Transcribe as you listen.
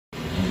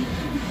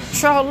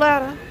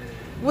Troletta,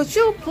 would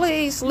you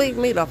please leave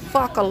me the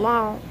fuck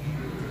alone?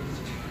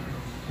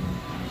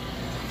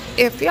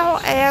 If your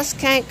ass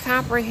can't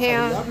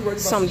comprehend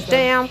some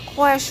damn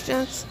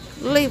questions,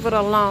 leave it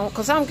alone,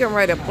 because I'm getting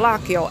ready to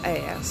block your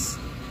ass.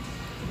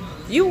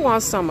 You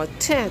want some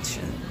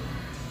attention.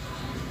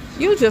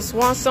 You just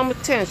want some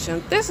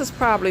attention. This is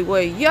probably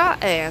where your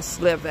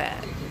ass live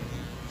at.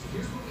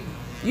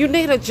 You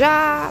need a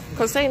job,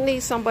 because they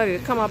need somebody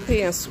to come up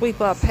here and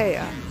sweep up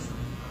hair.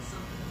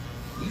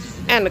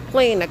 And to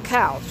clean the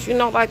couch. You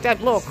know, like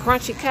that little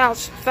crunchy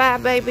couch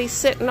Fat Baby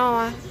sitting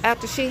on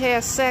after she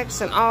had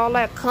sex and all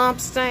that cum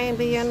stain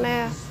be in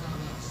there.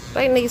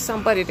 They need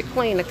somebody to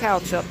clean the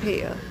couch up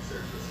here.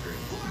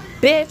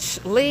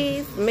 Bitch,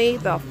 leave me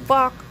the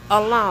fuck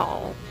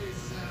alone.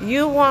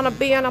 You want to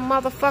be in a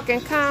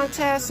motherfucking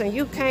contest and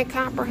you can't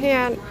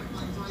comprehend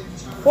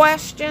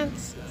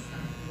questions?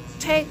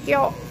 Take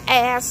your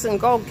ass and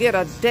go get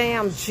a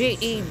damn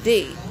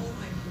GED.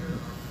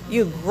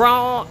 You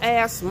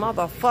grown-ass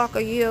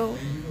motherfucker, you.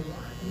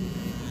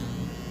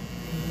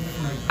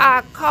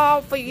 I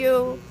called for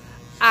you.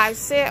 I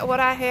said what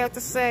I had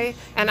to say,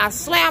 and I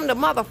slammed the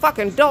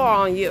motherfucking door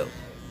on you.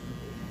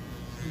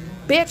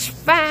 Bitch,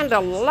 find a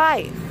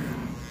life.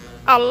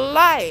 A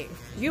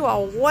life. You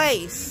a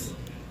waste.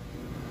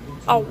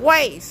 A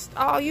waste.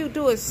 All you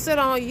do is sit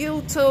on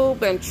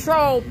YouTube and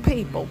troll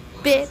people,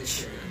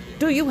 bitch.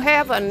 Do you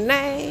have a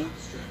name?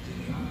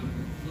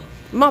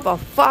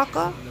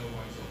 Motherfucker.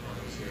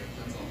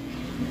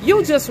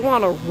 You just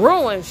want to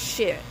ruin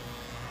shit.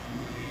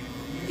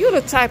 You the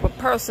type of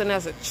person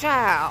as a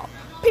child,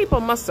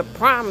 people must have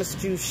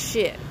promised you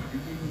shit.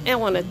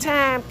 And when the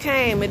time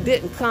came, it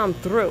didn't come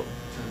through.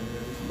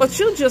 But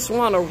you just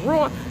want to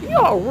ruin,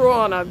 you'll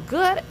ruin a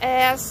good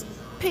ass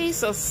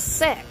piece of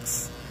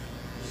sex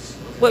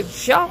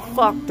with your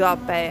fucked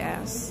up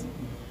ass.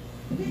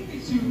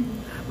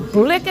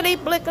 Blickety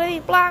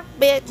blickety block,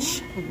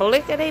 bitch.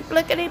 Blickety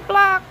blickety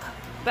block.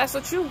 That's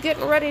what you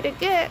getting ready to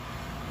get.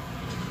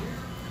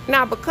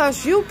 Now,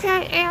 because you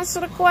can't answer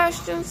the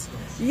questions,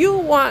 you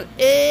want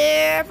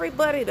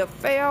everybody to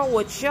fail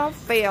with your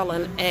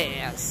failing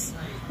ass.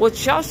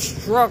 With your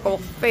struggle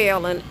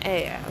failing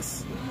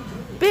ass.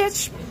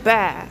 Bitch,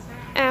 bye.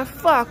 And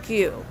fuck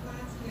you.